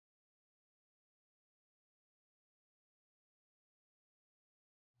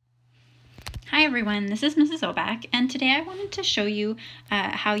Hi everyone, this is Mrs. Oback, and today I wanted to show you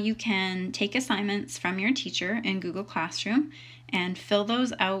how you can take assignments from your teacher in Google Classroom and fill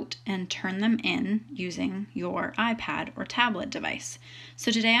those out and turn them in using your iPad or tablet device.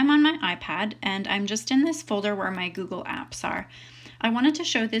 So today I'm on my iPad and I'm just in this folder where my Google apps are. I wanted to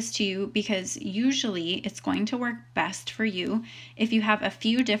show this to you because usually it's going to work best for you if you have a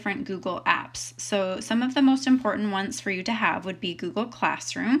few different Google apps. So some of the most important ones for you to have would be Google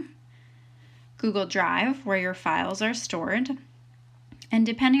Classroom, Google Drive, where your files are stored, and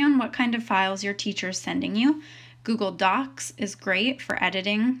depending on what kind of files your teacher is sending you, Google Docs is great for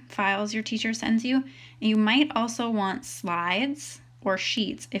editing files your teacher sends you. And you might also want slides or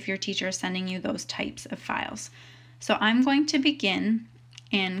sheets if your teacher is sending you those types of files. So I'm going to begin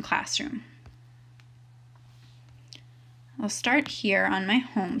in Classroom. I'll start here on my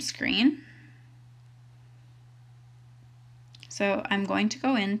home screen. So I'm going to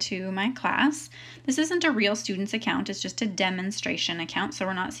go into my class. This isn't a real student's account, it's just a demonstration account, so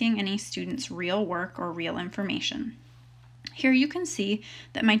we're not seeing any students' real work or real information. Here you can see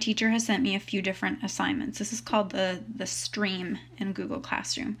that my teacher has sent me a few different assignments. This is called the stream in Google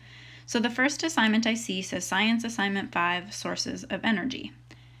Classroom. So the first assignment I see says Science Assignment 5, Sources of Energy.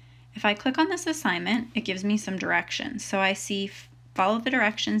 If I click on this assignment, it gives me some directions. So I see follow the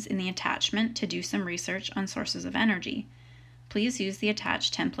directions in the attachment to do some research on sources of energy. Please use the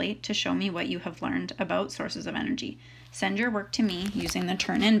attached template to show me what you have learned about sources of energy. Send your work to me using the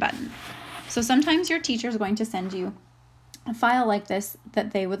Turn In button. So sometimes your teacher is going to send you a file like this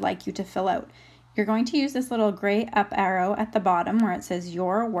that they would like you to fill out. You're going to use this little gray up arrow at the bottom where it says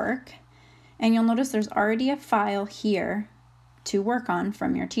Your Work, and you'll notice there's already a file here to work on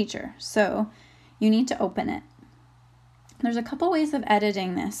from your teacher. So you need to open it. There's a couple ways of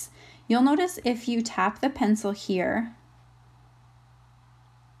editing this. You'll notice if you tap the pencil here,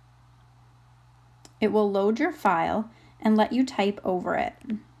 it will load your file and let you type over it.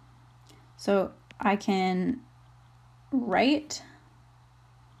 So I can write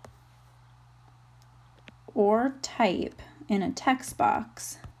or type in a text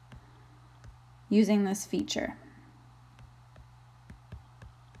box using this feature.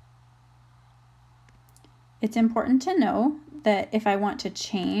 It's important to know that if I want to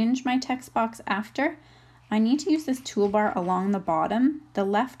change my text box after, I need to use this toolbar along the bottom. The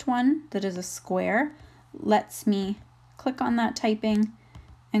left one that is a square lets me click on that typing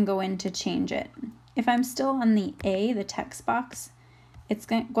and go in to change it. If I'm still on the A, the text box, it's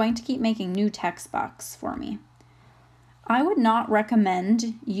going to keep making new text box for me. I would not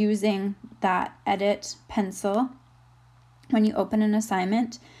recommend using that edit pencil when you open an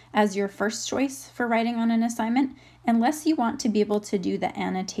assignment as your first choice for writing on an assignment, unless you want to be able to do the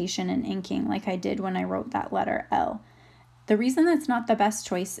annotation and inking like I did when I wrote that letter L. The reason that's not the best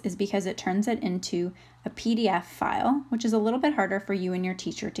choice is because it turns it into a PDF file, which is a little bit harder for you and your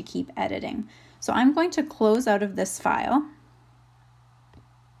teacher to keep editing. So I'm going to close out of this file,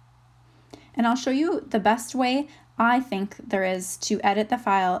 and I'll show you the best way I think there is to edit the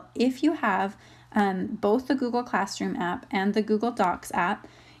file if you have both the Google Classroom app and the Google Docs app.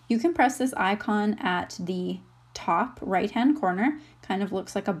 You can press this icon at the top right-hand corner, kind of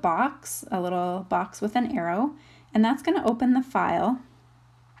looks like a box, a little box with an arrow, and that's going to open the file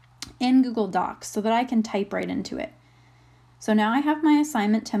in Google Docs so that I can type right into it. So now I have my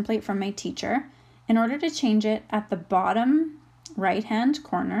assignment template from my teacher. In order to change it, at the bottom right-hand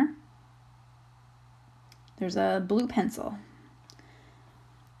corner, there's a blue pencil.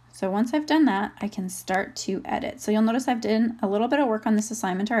 So once I've done that, I can start to edit. So you'll notice I've done a little bit of work on this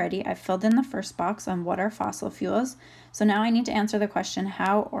assignment already. I've filled in the first box on what are fossil fuels. So now I need to answer the question,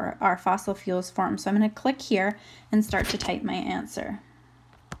 how are fossil fuels formed? So I'm going to click here and start to type my answer.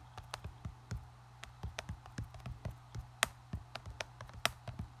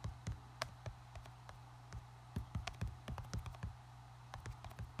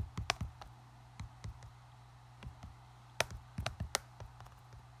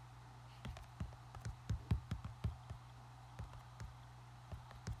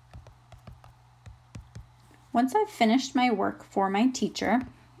 Once I've finished my work for my teacher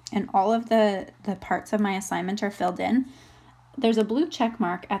and all of the parts of my assignment are filled in, there's a blue check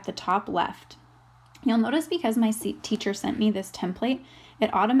mark at the top left. You'll notice because my teacher sent me this template,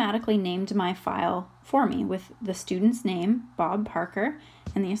 it automatically named my file for me with the student's name, Bob Parker,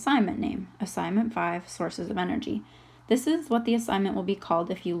 and the assignment name, Assignment 5, Sources of Energy. This is what the assignment will be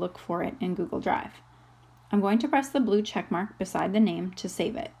called if you look for it in Google Drive. I'm going to press the blue check mark beside the name to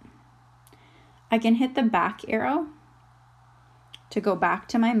save it. I can hit the back arrow to go back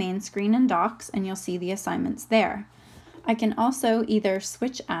to my main screen in Docs, and you'll see the assignments there. I can also either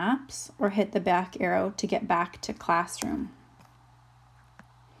switch apps or hit the back arrow to get back to Classroom.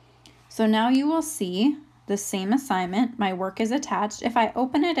 So now you will see the same assignment. My work is attached. If I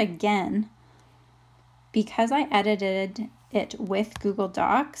open it again, because I edited it with Google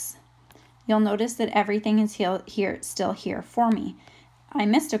Docs, you'll notice that everything is still here for me. I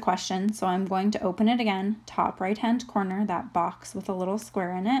missed a question, so I'm going to open it again, top right-hand corner, that box with a little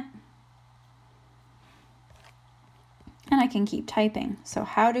square in it. And I can keep typing. So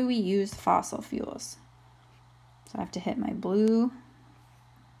how do we use fossil fuels? So I have to hit my blue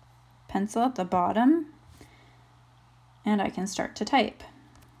pencil at the bottom, and I can start to type.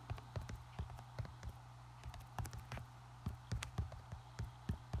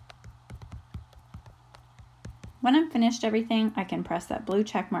 When I'm finished everything, I can press that blue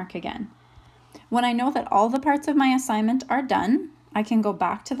check mark again. When I know that all the parts of my assignment are done, I can go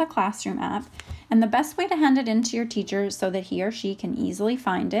back to the Classroom app, and the best way to hand it in to your teacher so that he or she can easily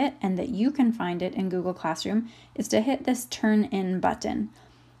find it and that you can find it in Google Classroom is to hit this Turn In button.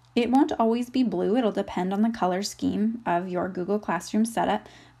 It won't always be blue, it'll depend on the color scheme of your Google Classroom setup,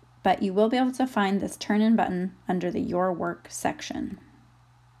 but you will be able to find this Turn In button under the Your Work section.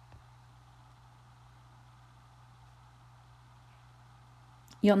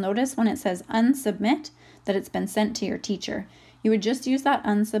 You'll notice when it says Unsubmit that it's been sent to your teacher. You would just use that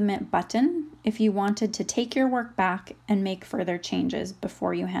Unsubmit button if you wanted to take your work back and make further changes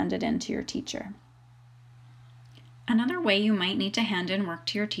before you hand it in to your teacher. Another way you might need to hand in work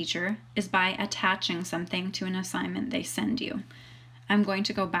to your teacher is by attaching something to an assignment they send you. I'm going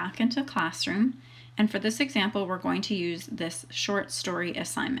to go back into Classroom, and for this example, we're going to use this short story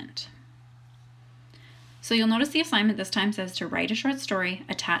assignment. So you'll notice the assignment this time says to write a short story,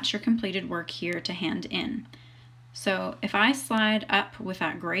 attach your completed work here to hand in. So if I slide up with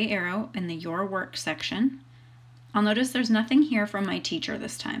that gray arrow in the Your Work section, I'll notice there's nothing here from my teacher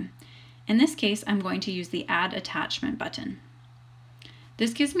this time. In this case, I'm going to use the Add Attachment button.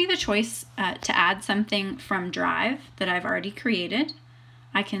 This gives me the choice to add something from Drive that I've already created.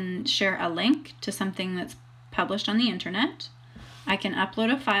 I can share a link to something that's published on the internet. I can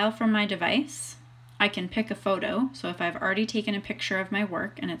upload a file from my device. I can pick a photo, so if I've already taken a picture of my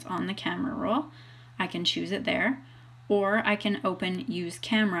work and it's on the camera roll, I can choose it there, or I can open Use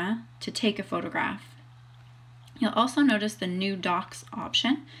Camera to take a photograph. You'll also notice the New Docs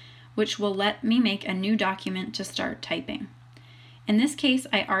option, which will let me make a new document to start typing. In this case,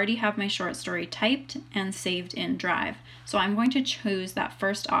 I already have my short story typed and saved in Drive, so I'm going to choose that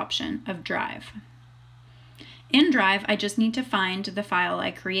first option of Drive. In Drive, I just need to find the file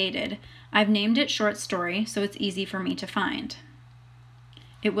I created. I've named it Short Story, so it's easy for me to find.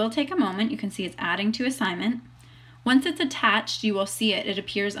 It will take a moment. You can see it's adding to assignment. Once it's attached, you will see it. It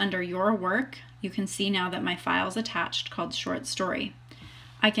appears under Your Work. You can see now that my file is attached called Short Story.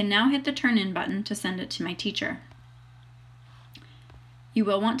 I can now hit the Turn In button to send it to my teacher. You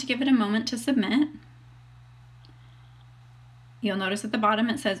will want to give it a moment to submit. You'll notice at the bottom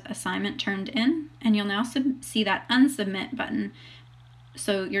it says Assignment Turned In, and you'll now see that Unsubmit button.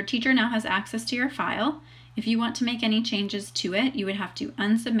 So your teacher now has access to your file. If you want to make any changes to it, you would have to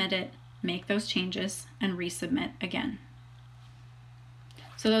unsubmit it, make those changes, and resubmit again.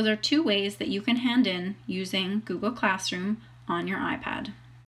 So those are two ways that you can hand in using Google Classroom on your iPad.